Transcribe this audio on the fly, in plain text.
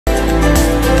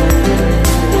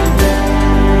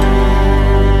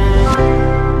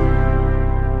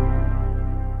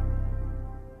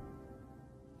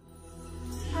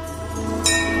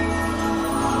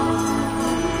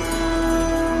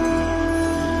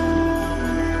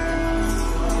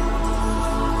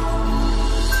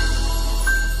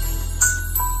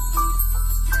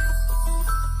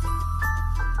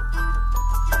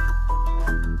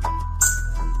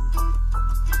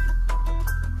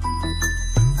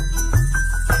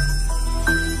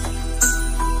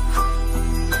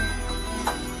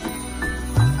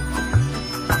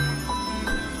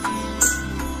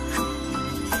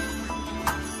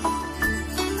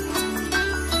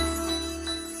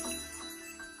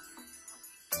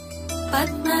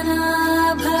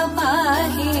पद्मनाभ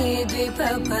पाहि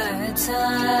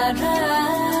द्विपपचार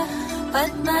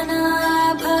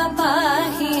पद्मनाभ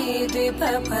पाहि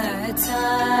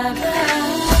द्विपपचार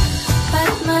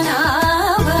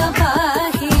पद्मनाभ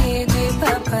पाहि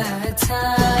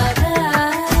द्विपपचार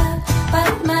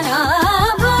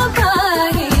पद्मनाभ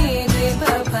पाहि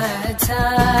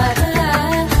द्विपपचार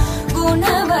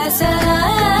गुणवसर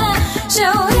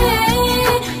शौर्ये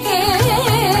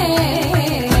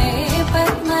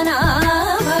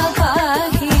पद्मनाभ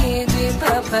पाहि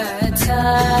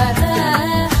द्विपपचार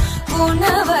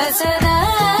गुणवसर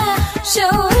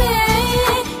शौर्ये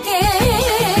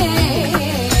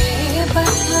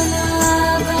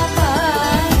पद्मनाभ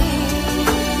पाहि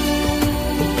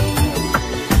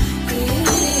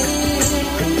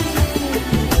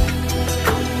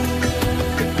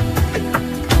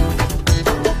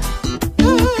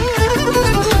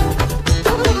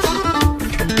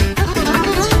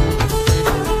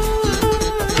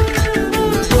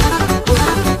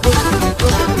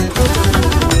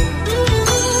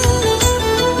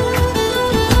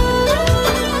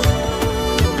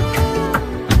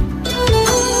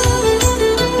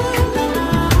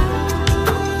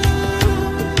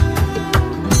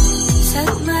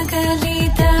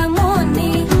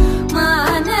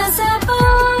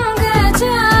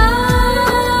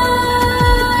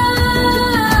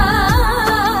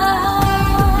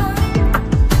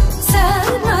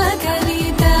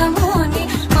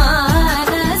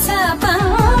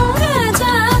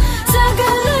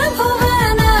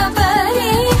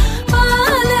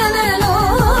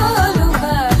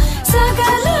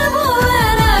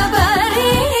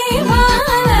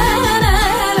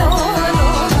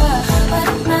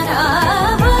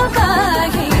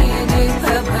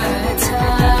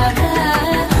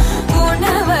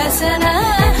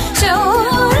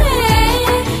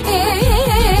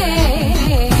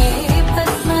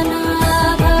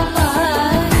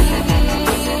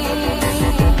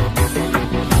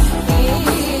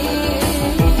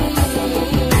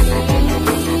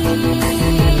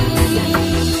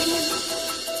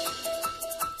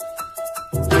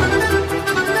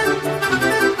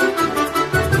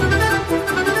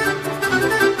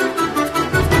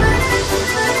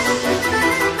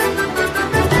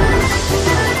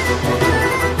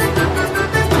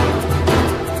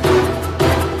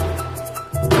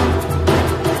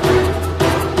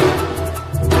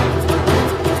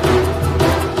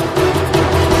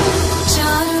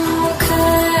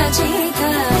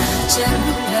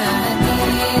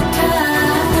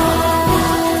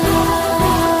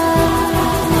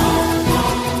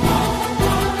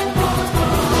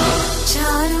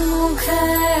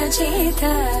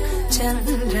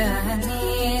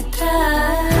चंद्रनेत्र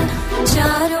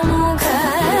चारुमुख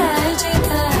जित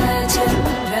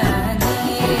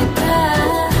चंद्रनेत्र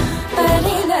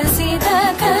परिलसित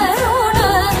करुण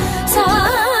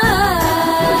सागर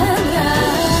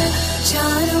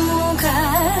चारुमुख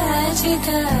जित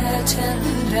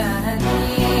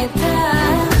चंद्रनेत्र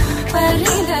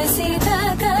परिलसित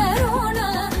करुण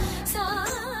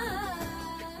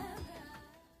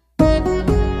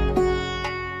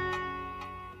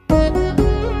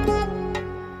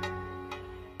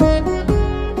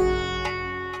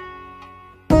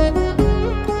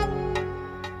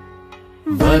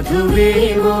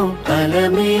వధువేవో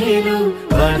అలమేలు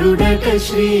వరుడట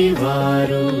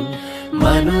శ్రీవారు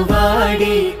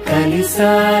మనువాడి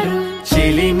కలిసారు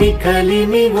చెలిమి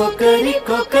కలిమి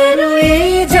ఒకరికొకరు ఈ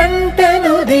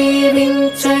జంటను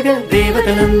దీవించగా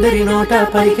దేవతలందరి నోట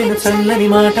పలికిన చల్లని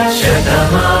మాట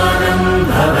శతమానం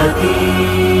భవతి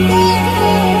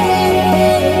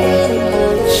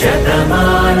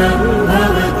శతమానం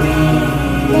భవతి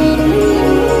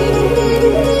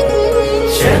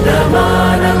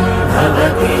శతమానం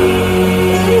భవతి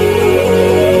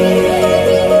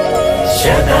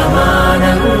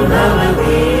శతమానం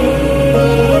భవతి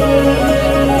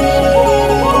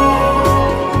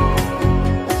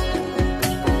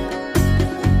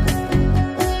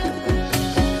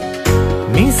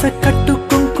మీస కట్టు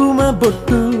కుంకుమ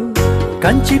బొట్టు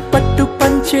కంచి పట్టు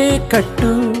పంచే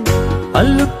కట్టు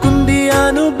అల్లుకుంది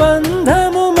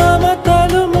అనుబంధము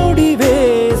మమతలు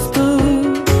ముడివేస్తూ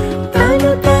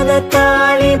తను తన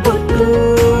తాళి బొట్టు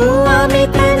ఆమె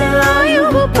తన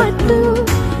ఆయువు పట్టు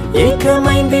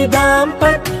ఏకమైంది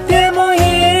దాంపత్యము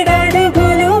 7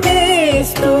 అడుగులు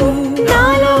వేస్తూ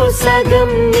నాలో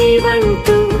సగం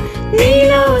నీవంటూ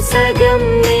నీలో సగం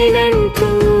నేనంటూ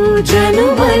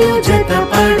జనుమలు జత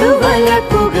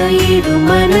పడువలపుగ ఇరు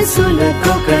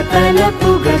మనసులకొక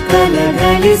తలపుగ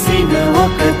కలగలిసిన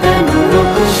ఒక తనువు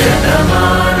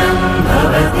శతమానం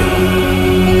భవతి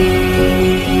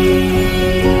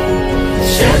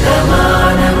శతమానం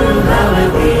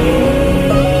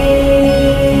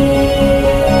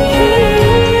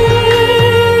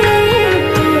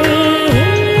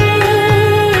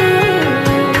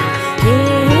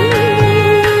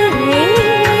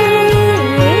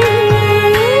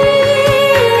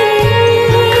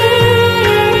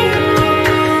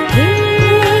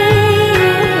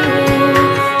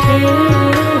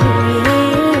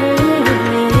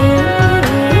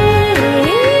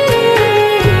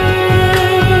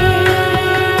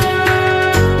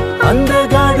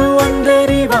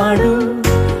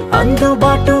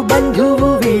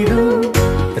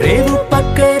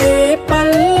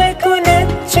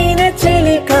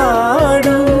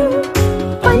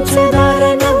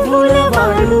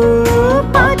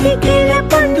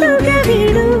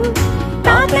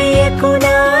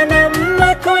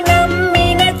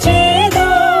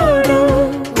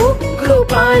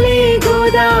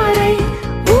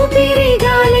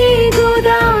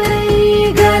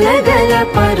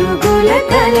పరుగుల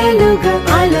కలలుగా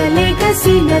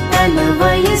అలలెగసిన తన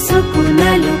వయసుకు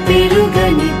నలు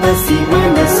పెరుగని పసి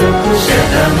మనసుకు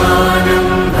శతమానం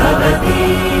భవతి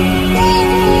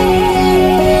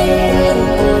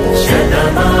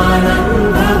శతమానం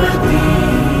భవతి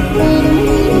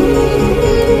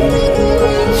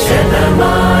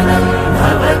శతమానం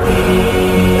భవతి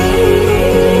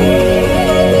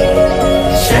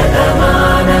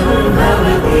శతమానం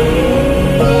భవతి.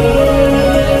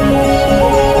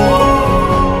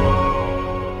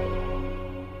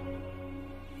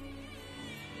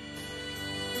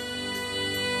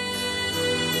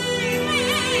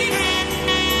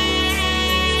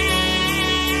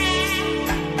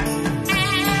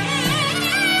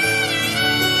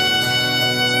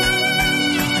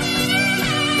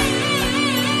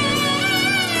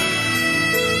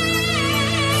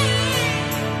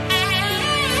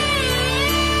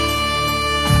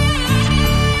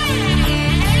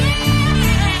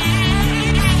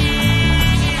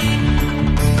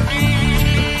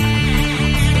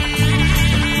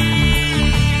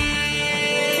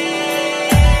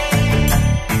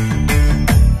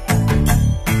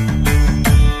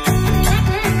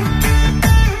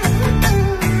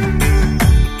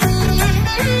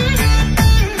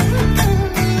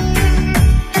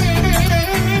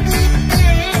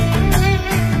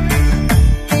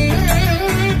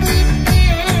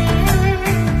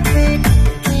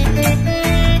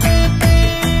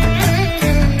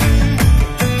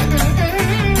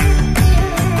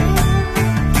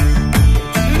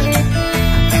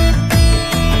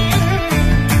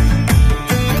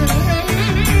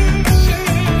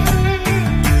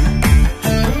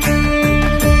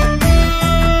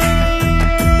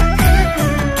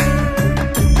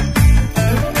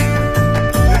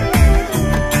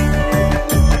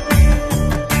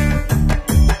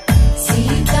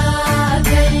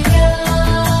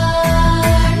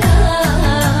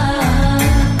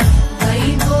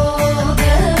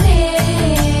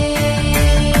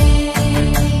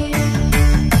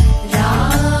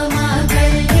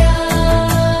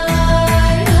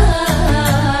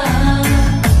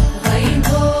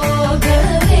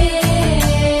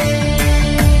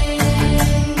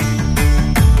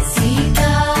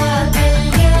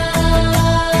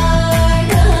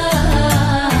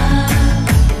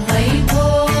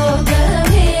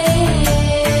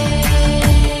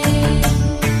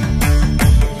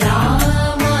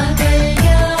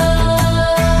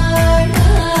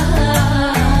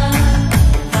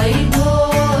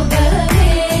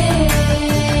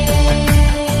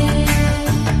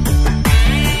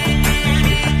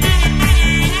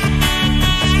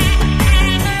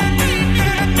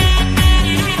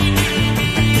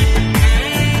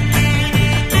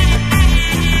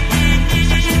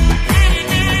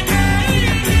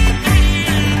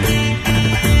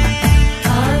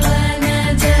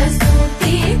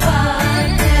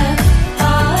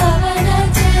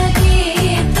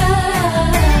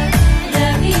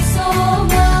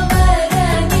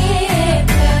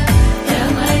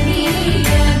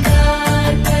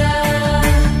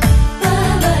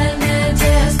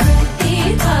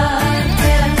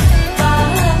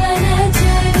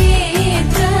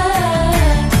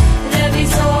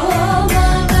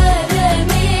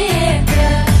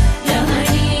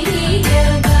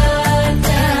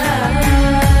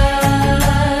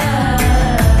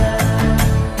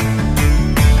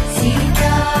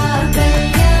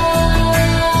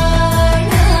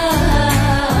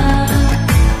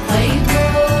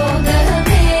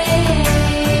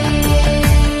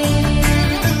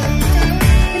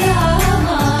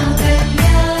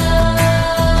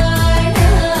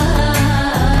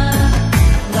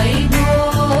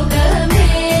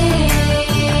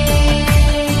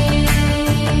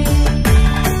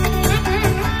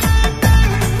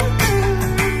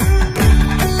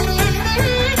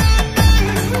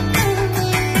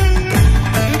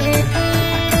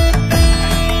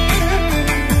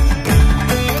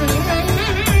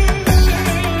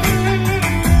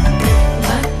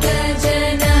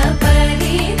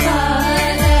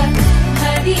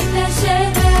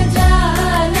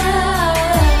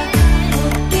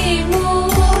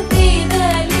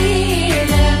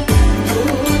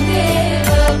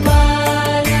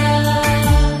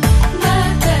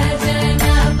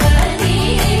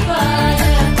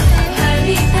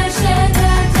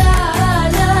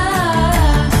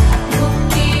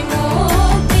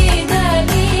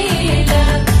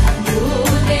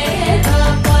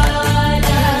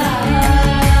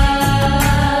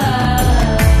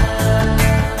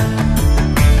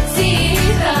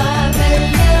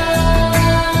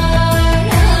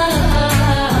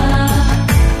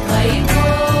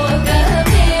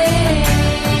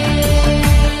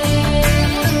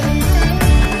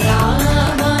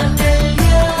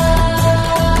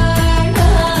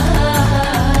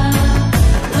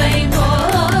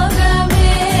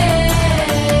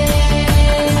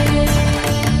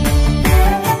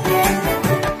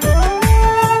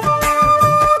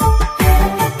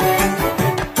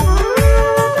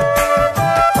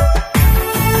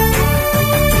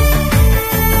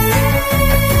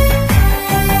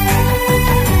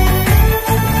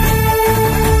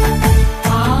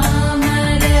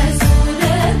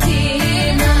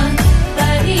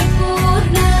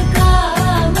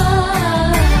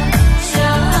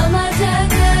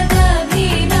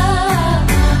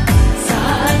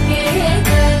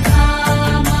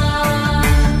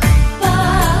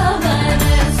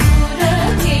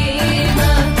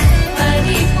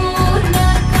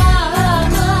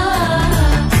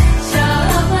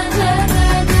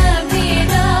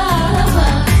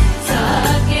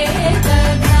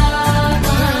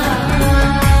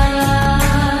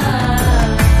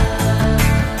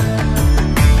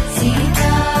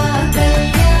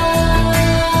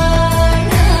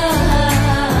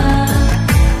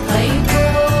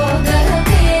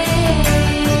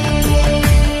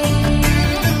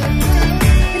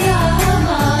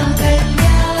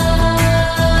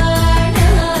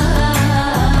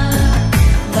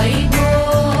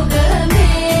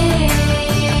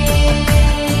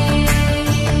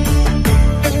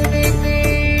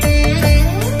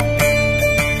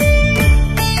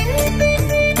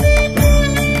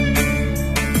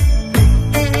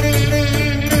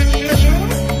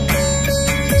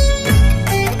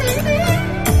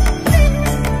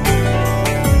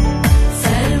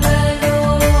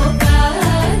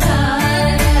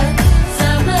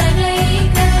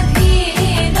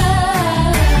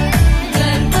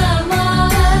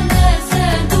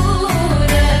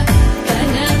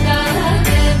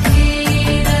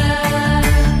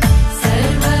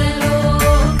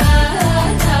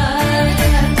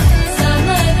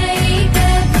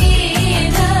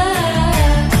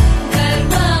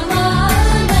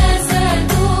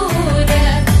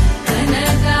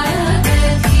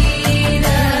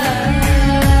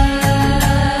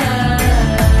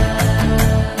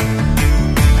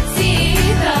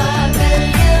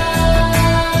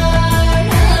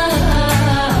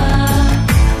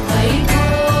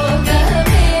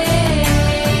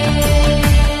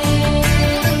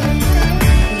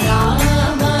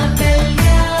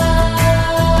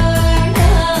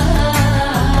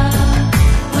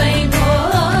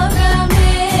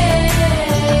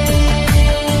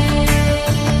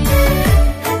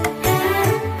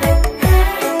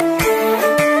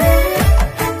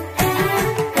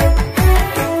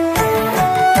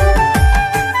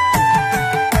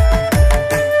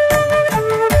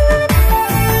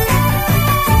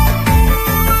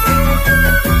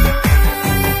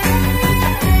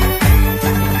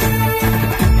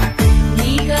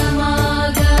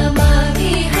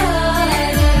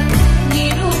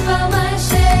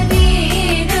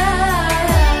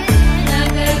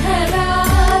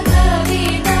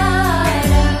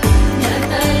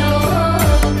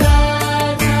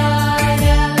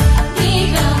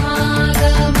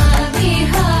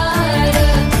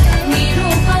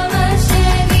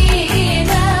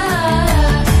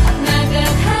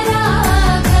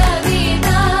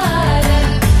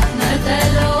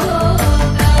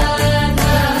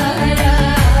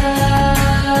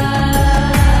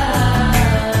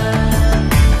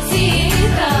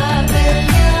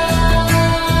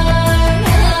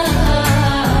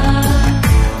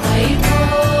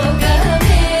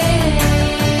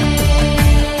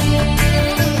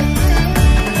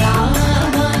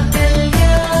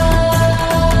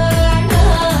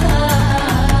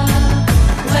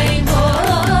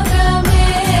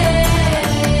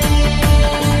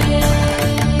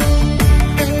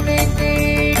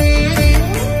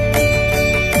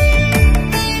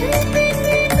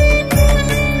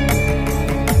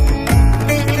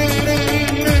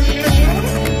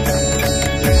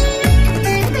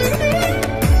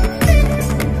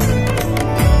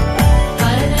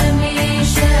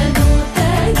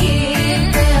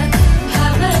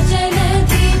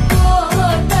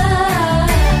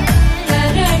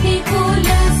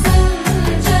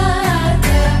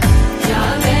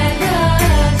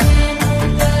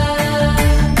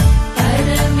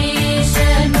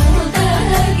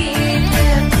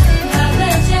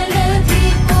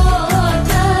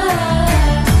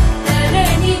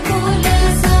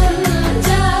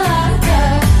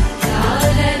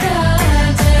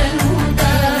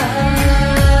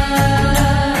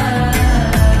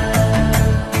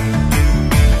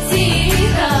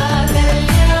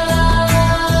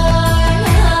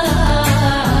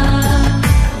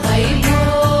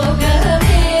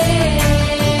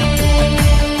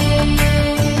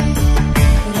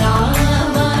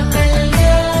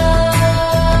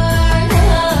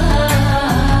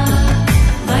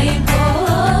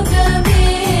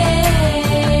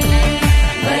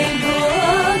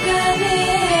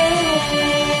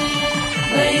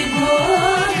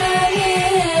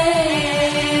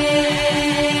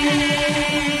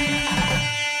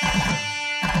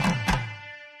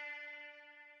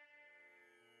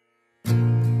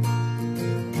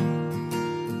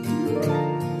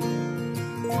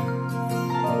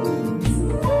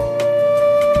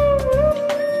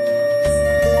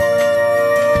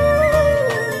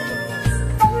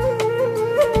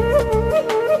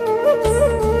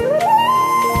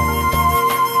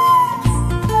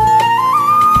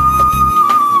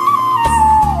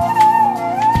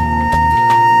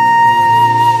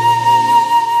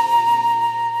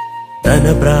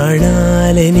 తన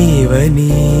ప్రాణాలే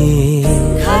నీవని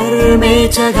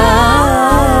ధర్మేచగా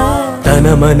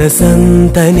తన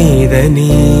మనసంత నీదని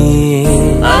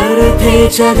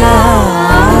అర్థేచగా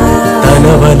తన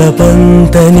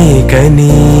వలపంత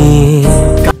నీకని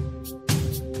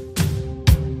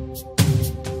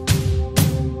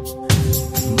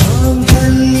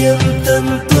మాంగళ్యం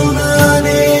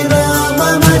తంతునానే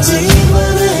మమ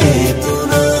జీవన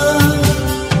హేతునా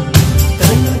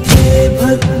కంఠే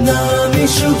భద్నామి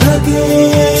శుభగే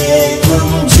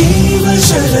త్వం జీవ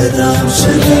శరదాం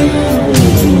శతం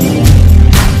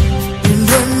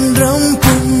இன்றென்றும்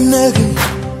புன்னகை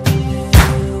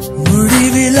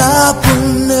முடிவிலா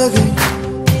புன்னகை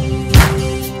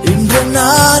இன்று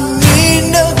நான்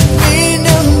மீண்டும்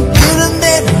மீண்டும்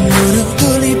இருந்தேன் ஒரு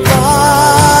துளி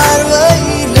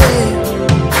பார்வையிலே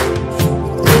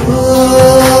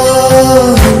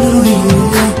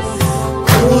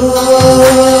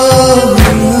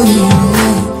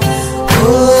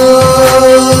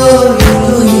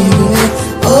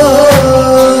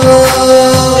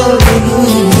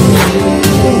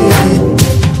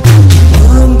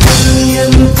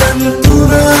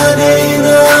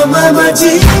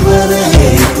जीवन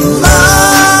हेतुना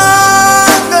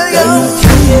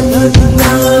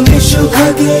भद्नामि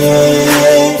शुभगे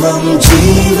त्वं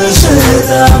जीव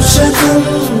शरदां शतम्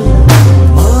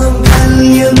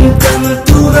माङ्गल्यं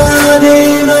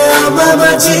तन्तुनानेन मम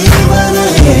जीवन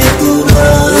हेतुना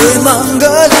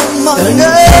मङ्गलं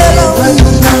मङ्गलं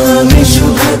भद्नामि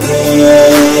शुभगे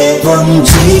त्वं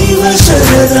जीव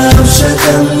शरदां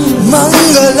शतम्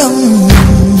मङ्गलम्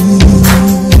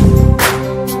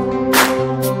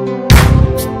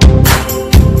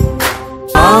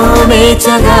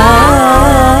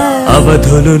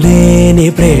అవధులు లేని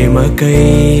ప్రేమకై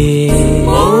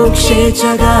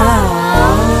మోక్షేచగా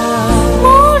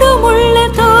మూడు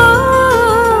ముళ్ళతో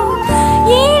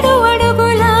 7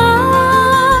 అడుగుల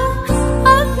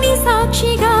అగ్ని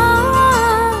సాక్షిగా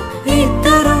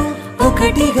ఇద్దరు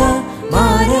ఒకటిగా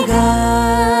మారగా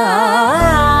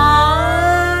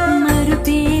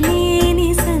మరుపేలేని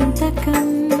సంతకం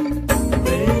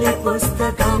వెళ్ళి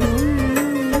పుస్తకం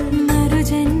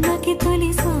జన్మకి తొలి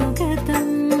స్వాగతం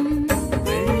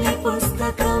వెళ్ళి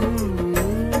పుస్తకం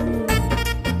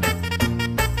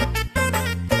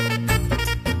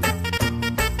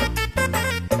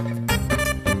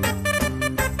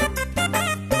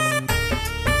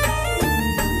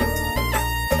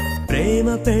ప్రేమ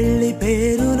పెళ్లి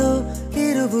పేరులో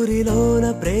ఇరువురిలోన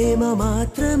ప్రేమ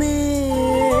మాత్రమే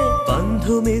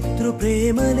బంధుమిత్రు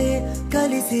ప్రేమనే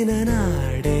కలిసిన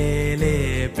నాడేలే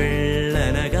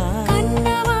పెళ్ళనగా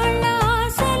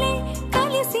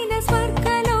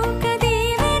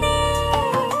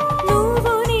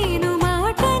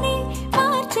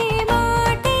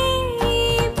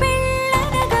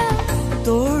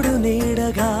తోడు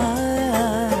నీడగా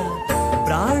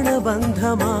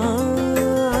ప్రాణబంధమా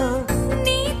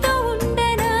నీతో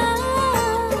ఉండనా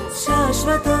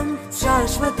శాశ్వతం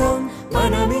శాశ్వతం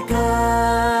మనమికా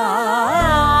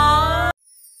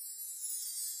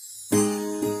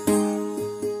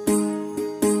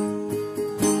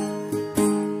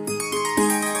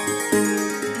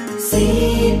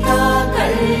సీతా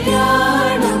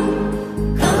కళ్యాణం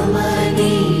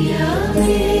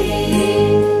కమనీయమే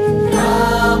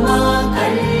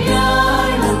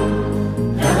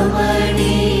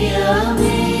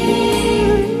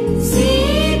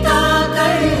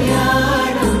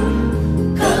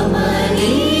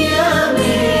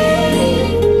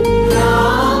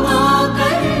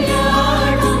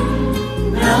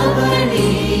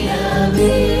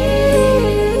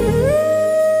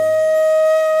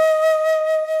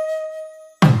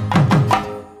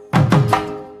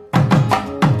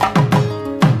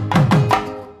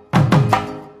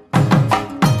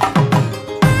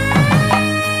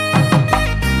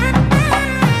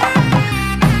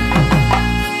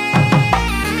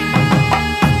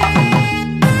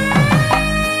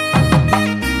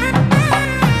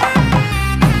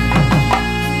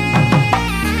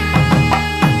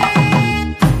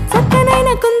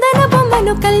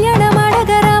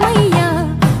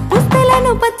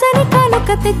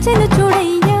తెచ్చెను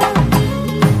చూడయ్యా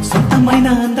సొంతమైన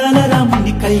అందాల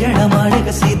రాముని కళ్యాణమాడగ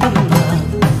సీతమ్మ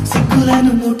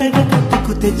సిగ్గులను మూటగా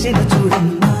కట్టుకు తెచ్చెను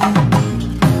చూడమ్మా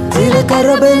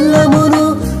జీలకర్ర బెల్లమును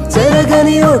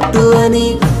చెరగని ఒట్టు అని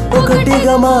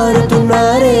ఒకటిగా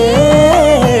మారుతున్నారే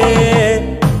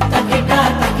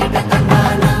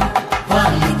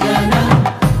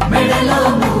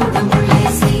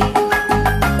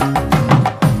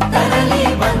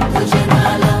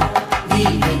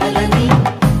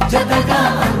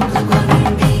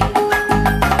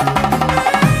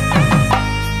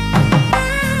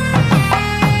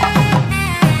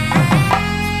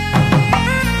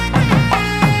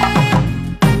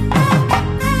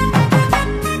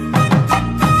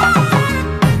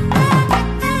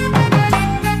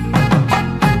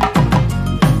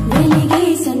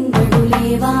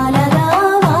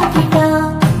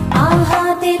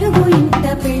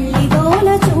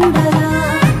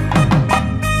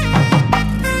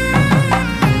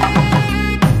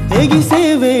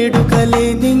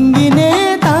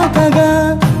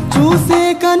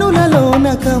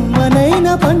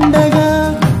పండగ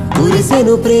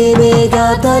కురిసెను ప్రేమేగా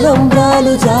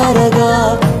తలంబ్రాలు జారగా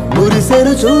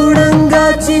మురిసెను చూడంగా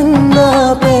చిన్న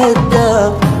పెద్ద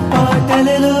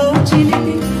పాటలలో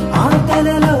చిలిపి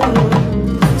ఆటలలో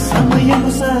సమయం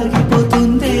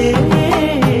సాగిపోతుందే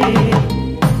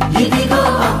ఇదిగో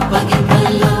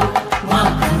అప్పగింతల్లో మా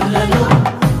కనులలో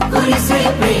కురిసే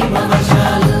ప్రేమ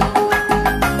వర్షాలు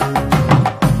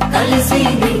కలిసి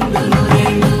నిండు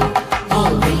నూరేళ్ళు ఓ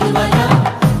వెలువల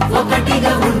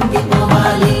ఒకటిగా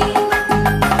ఉండిపోవాలి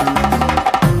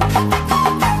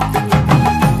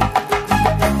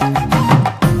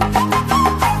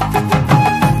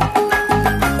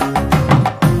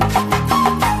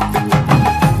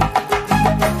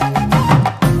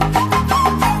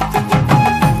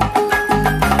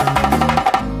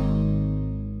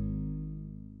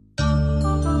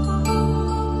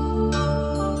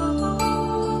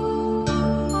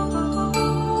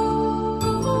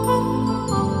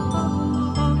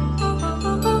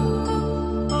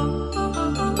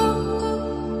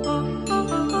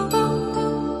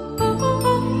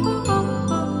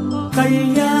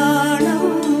కళ్యాణం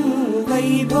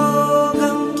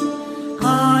వైభోగం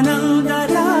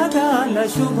ఆనందరాగాల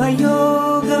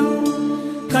శుభయోగం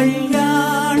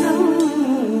కళ్యాణం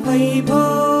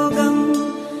వైభోగం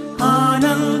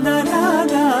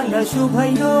ఆనందరాగాల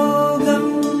శుభయోగం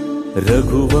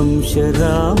రఘువంశ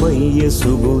రామయ్య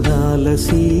సుగుణాల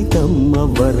సీతమ్మ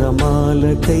వరమాల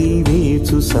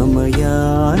కైవేచు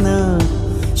సమయాన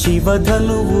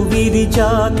శివధనువు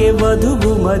విరిచాకె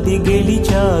వధువు మది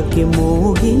గెలిచాకె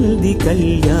మోగింది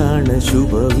కళ్యాణ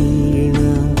శుభవీణ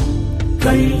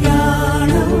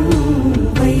కళ్యాణం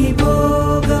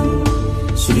వైభోగం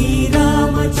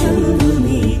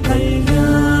శ్రీరామచంద్రుని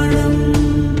కళ్యాణం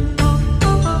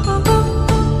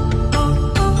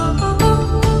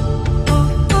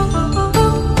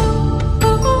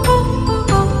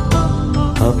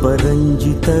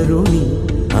అపరంజి తరుణి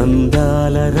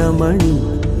అందాల రమణి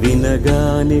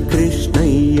వినగానే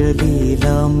కృష్ణయ్య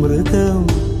లీలామృతం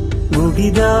గుడి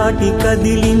దాటి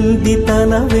కదిలింది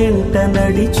తన వెంట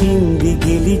నడిచింది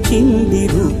గెలిచింది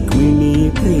రుక్మిణి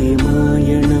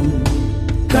ప్రేమాయణం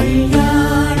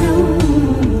కళ్యాణం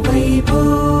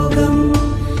వైభోగం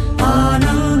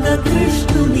ఆనంద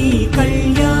కృష్ణుని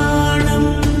కళ్యాణం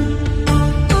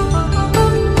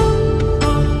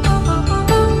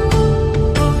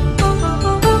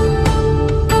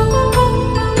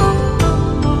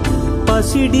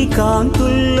పసిడి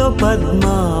కాంతుల్లో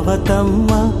పద్మావతమ్మ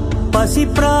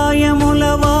పసిప్రాయముల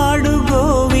వాడు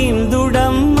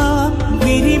గోవిందుడమ్మ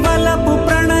విరివలపు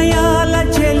ప్రణయాల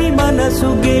చెలి మనసు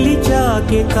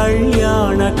గెలిచాకె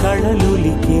కళ్యాణ కళలులికినాడమ్మ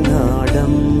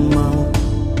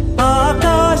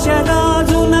ఆకాశరాజునకు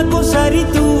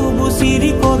సరితూగు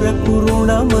సిరి కొరకు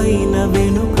రుణమైన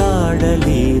వెనుకాడలేదమ్మా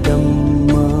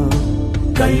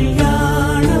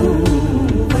కళ్యాణం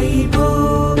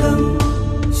వైభోగం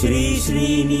శ్రీ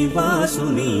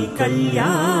శ్రీనివాసుని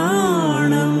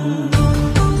కళ్యాణం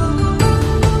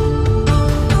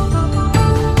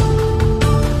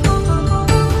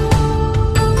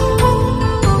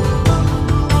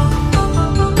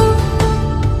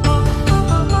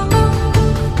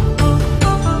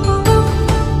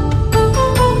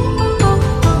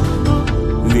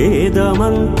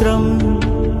వేదమంత్రం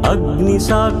అగ్ని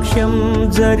సాక్ష్యం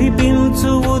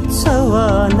జరిపించు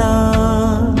ఉత్సవానా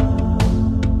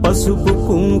పసుపు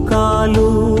కుంకాలు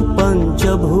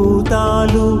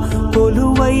పంచభూతాలు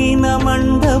కొలువైన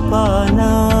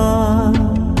మండపానా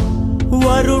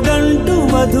వరుడంటూ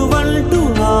వధువంటూ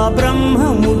ఆ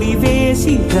బ్రహ్మముడి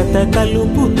వేసి గత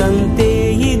కలుపు తంతే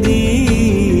ఇది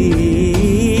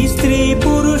స్త్రీ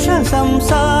పురుష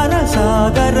సంసార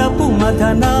సాగరపు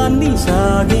మథనాన్ని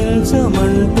సాగించమంటున్నది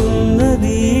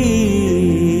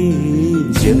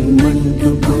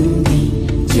జన్మంటూ పొంది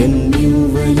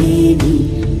జన్మివ్వలేని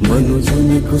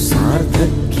మనుజునకు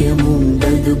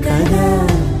సార్థక్యముండదు కదా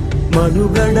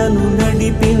మనుగడను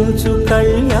నడిపించు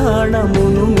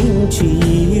కళ్యాణమును మించి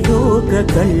ఈ లోక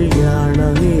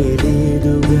కళ్యాణమే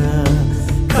లేదుగా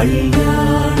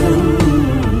కళ్యాణం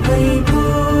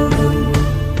వైభోగం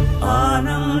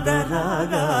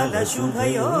ఆనందరాగాల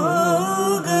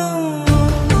శుభయోగం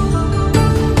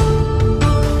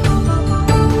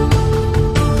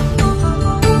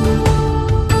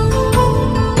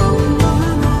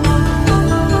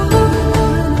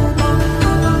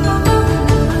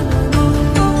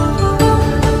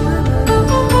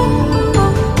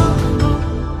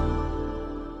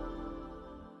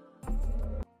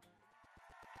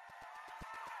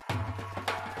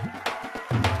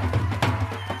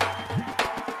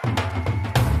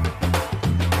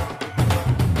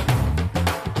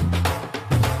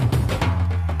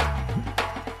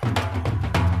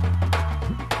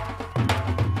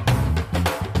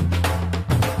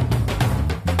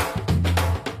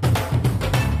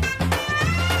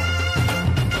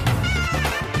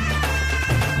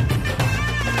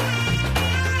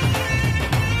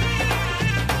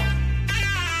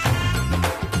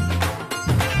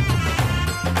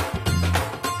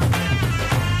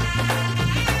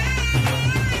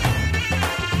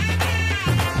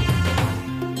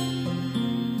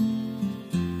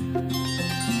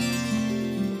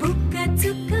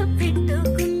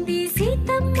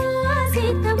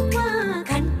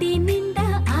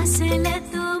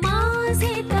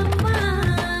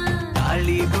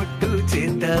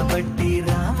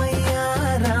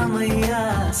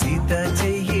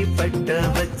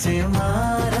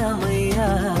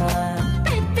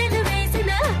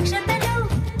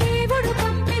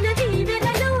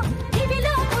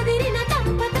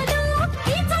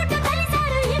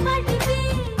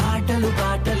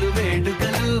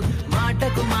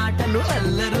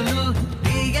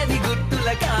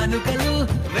కానుకలు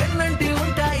వెన్నంటి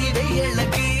ఉంటాయి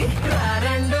వెయ్యేళ్ళకి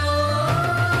రారండో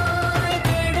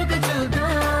వేడుక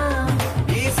చూద్దాం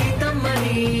ఈ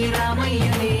సీతమ్మని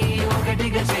రామయ్యని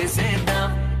ఒకటిగా చేసేద్దాం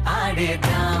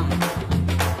ఆడేద్దాం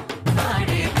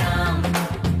ఆడేద్దాం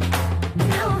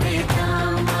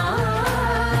నవ్వేద్దాం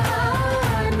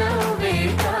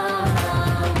నవ్వేద్దాం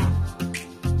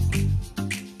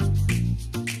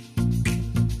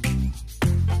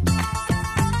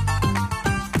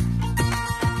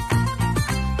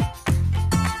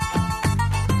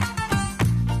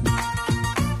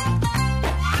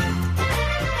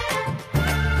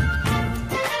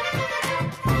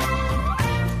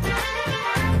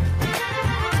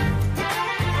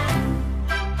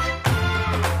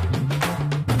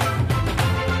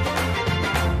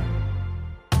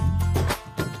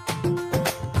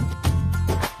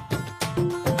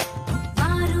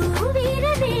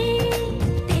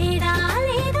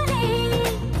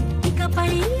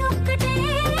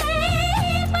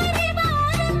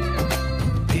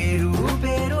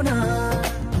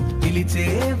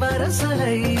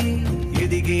వరసలై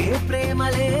ఎదిగే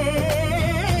ప్రేమలే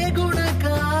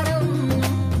గుణకారం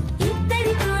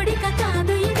ఇద్దరి కోడిక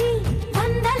కాదు ఇది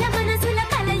వందల మనసుల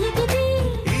కలయికిది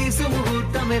ఈ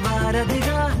సుముహూర్తమే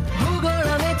వారధిగా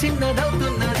భూగోళమే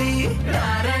చిన్నదవుతున్నది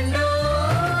రారండో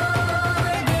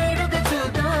వేడుక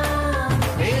చూద్దాం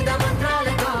వేద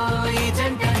మంత్రాలతో ఈ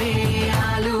జంటని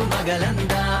ఆలు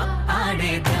మగలందా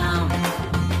ఆడేద్దాం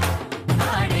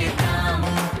ఆడేద్దాం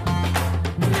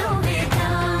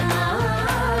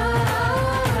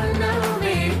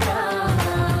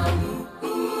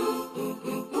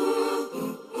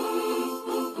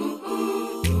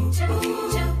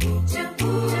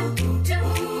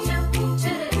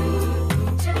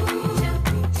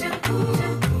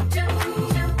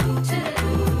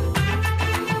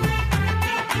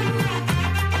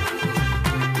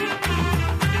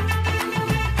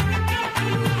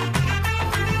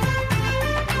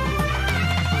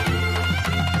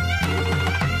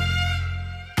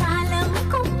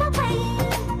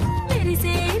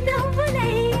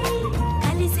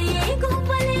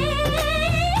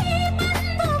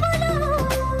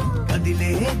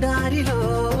దారిలో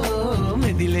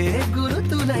మెదిలే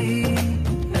గురుతులై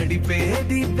నడిపే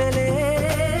దిబ్బెలే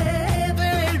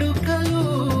వేడుకలు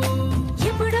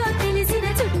ఎప్పుడో తెలిసిన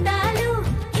చుట్టాలు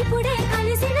ఇప్పుడే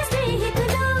కలిసిన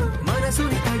స్నేహితులు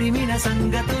మనసుని తడిమిన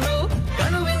సంగతులు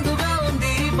కనువిందుగా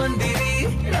ఉంది పందిరి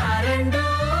రారండో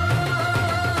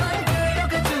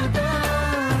వేడుక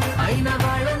చూద్దాం అయిన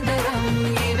వాళ్ళందరం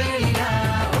ఈ వేళ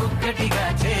ఒక్కటిగా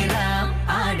చేరాం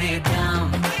ఆడేద్దాం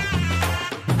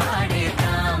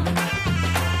ఆడేద్దాం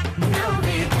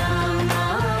నవ్వేద్దాం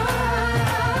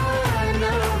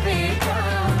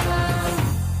నవ్వేద్దాం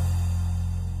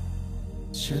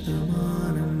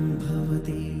శతమానం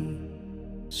భవతి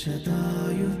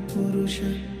శతాయుః పురుష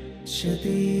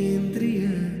శతేంద్రియ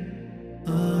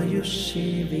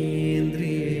ఆయుష్యేవేంద్రియే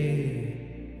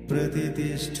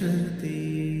ప్రతిష్ఠతి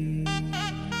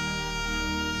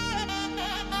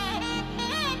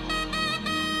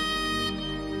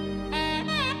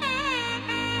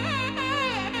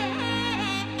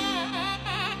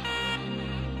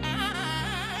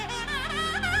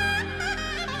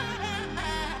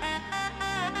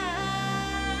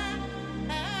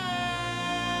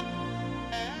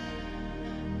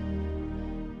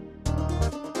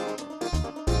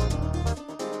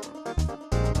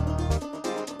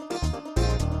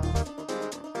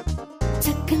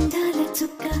చక్కందాల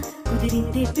చుక్క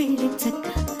కుదిరిందే పెళ్లి చక్క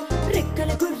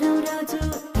రెక్కల గుర్రం రాజు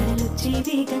తరలొచ్చే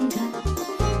వేగంగా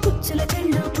కుచ్చుల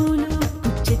చెళ్ళు పూలు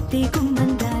కుచ్చెత్తే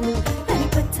గుమ్మందాలు అరి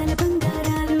పచ్చల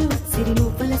బంగారాలు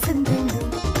సిరిమూపల సందళ్ళు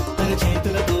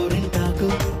చేతుల గోరింటాకు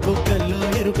కుక్కల్లో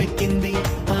ఎరుపెక్కింది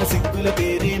ఆ సిక్కుల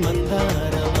పేరే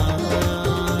మందారమా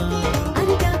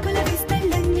అరిటాకుల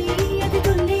విస్తళ్ళన్నీ అది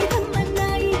తొల్లి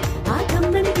రమ్మన్నాయి ఆ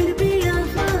కమ్మని పిలిపే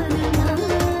ఆహ్వానమా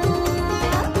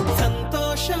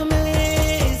సంతోషమే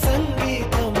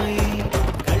సంగీతమై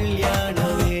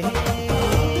కళ్యాణమే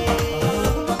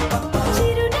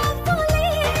చిరునవ్వులే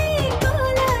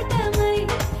కోలాటమై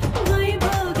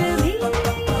వైభోగమే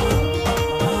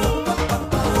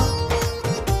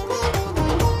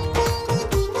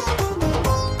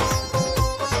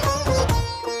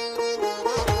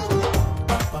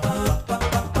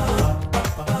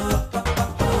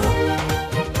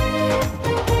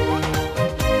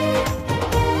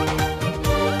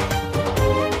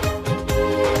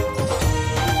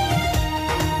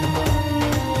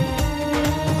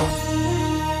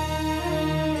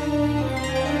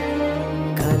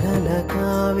కలల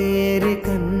కావేరి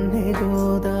కన్నె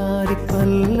గోదారి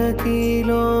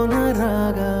పల్లకీలోన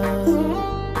రాగా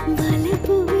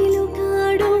వలపు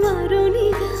వెలుగాడు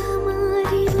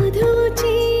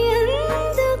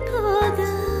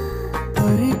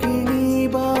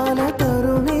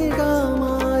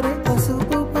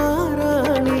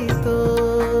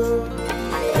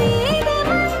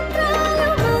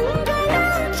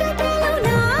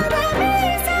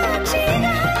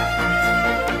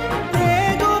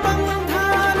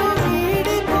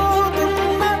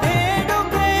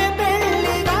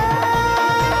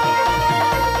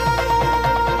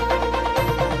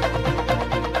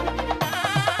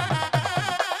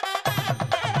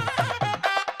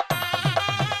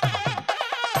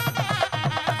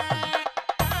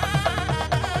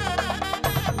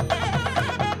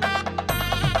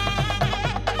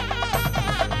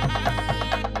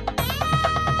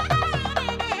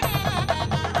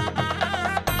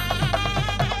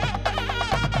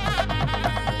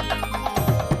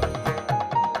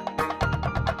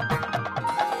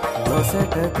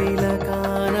నొసట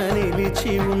తిలకాన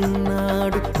నిలిచి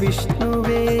ఉన్నాడు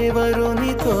విష్ణువే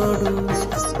వరుని తోడు.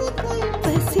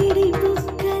 పసిడి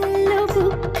బుక్కల్లో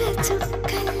బుక్క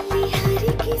చుక్కల్లి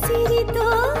హరికి సిరి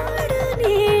తోడు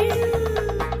నేడు.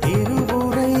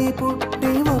 ఇరువురై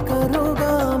పుట్టి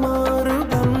ఒకరుగా మారు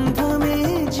బంధమే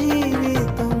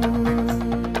జీవితం.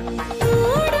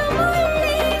 మూడు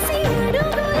ముళ్ళేసి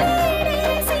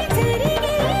అడుగులేసి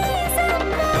జరిగే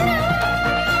సంబరం.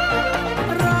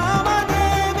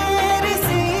 రామదేవేరి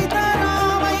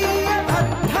సీతారామయ్య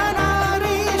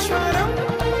అర్ధనారీశ్వరం.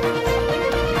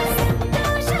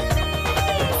 సంతోషమే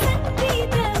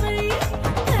సంగీతమై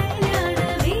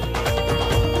కళ్యాణమే.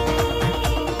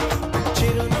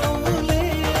 చిరునవ్వులే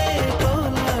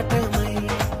కోలాటమై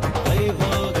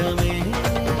వైభోగమే.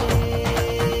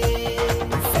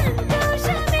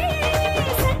 సంతోషమే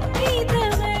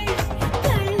సంగీతమై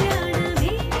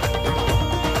కళ్యాణమే.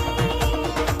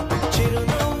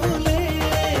 చిరునవ్వులే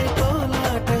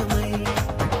కోలాటమై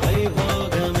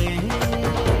వైభోగమే.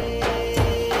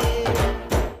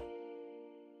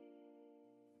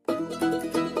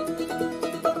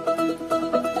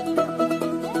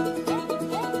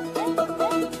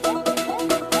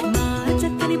 మా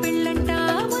చక్కని పెళ్ళంట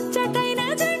ముచ్చటైన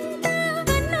జంట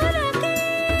కన్నులకే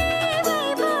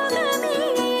వైభోగమే.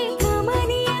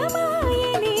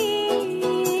 కమనీయమాయనే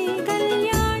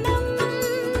కళ్యాణం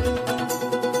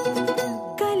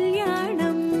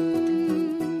కళ్యాణం.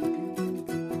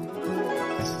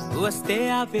 వస్తే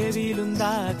ఆపే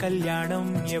వీలుందా కళ్యాణం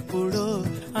ఎప్పుడో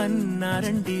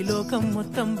అన్నారండి లోకం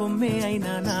మొత్తం బొమ్మే అయిన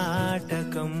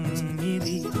నాటకం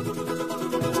ఇది.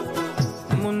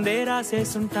 ముందే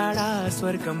రాసేసుంటాడా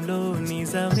స్వర్గంలో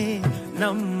నిజమే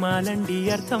నమ్మాలండి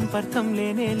అర్థం పర్థం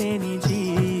లేనే లేని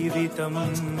జీవితం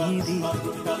ఇది.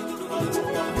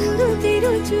 గురు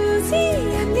తిరు చూసి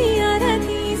అన్ని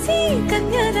ఆరాధీసి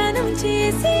కన్యాదానం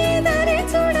చేసి దారి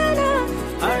చూడాలా.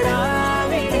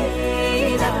 హడావిడిలా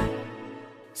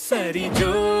సరి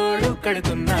జోడు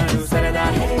కడుతున్నారు సరదా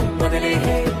హే మొదలే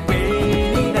హే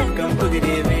పెళ్లి రంగం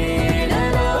కుదిరే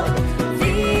వేళలో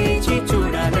వేచి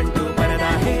చూడాలంటూ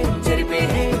పరదా హే జరిపే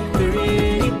హే తుళ్ళి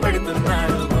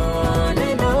పడుతున్నారు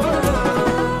మోనలో.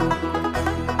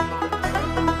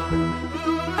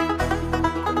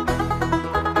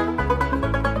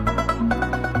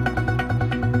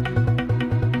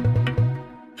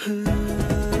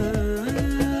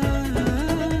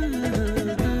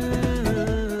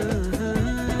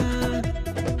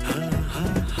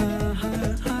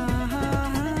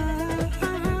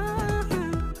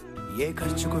 ఏ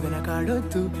ఖర్చుకు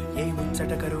వెనకాడొద్దు ఏ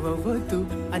ముచ్చట కరువవ్వొద్దు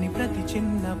అని ప్రతి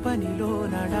చిన్న పనిలో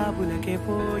నా డాబులకే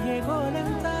పోయే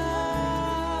గోలంతా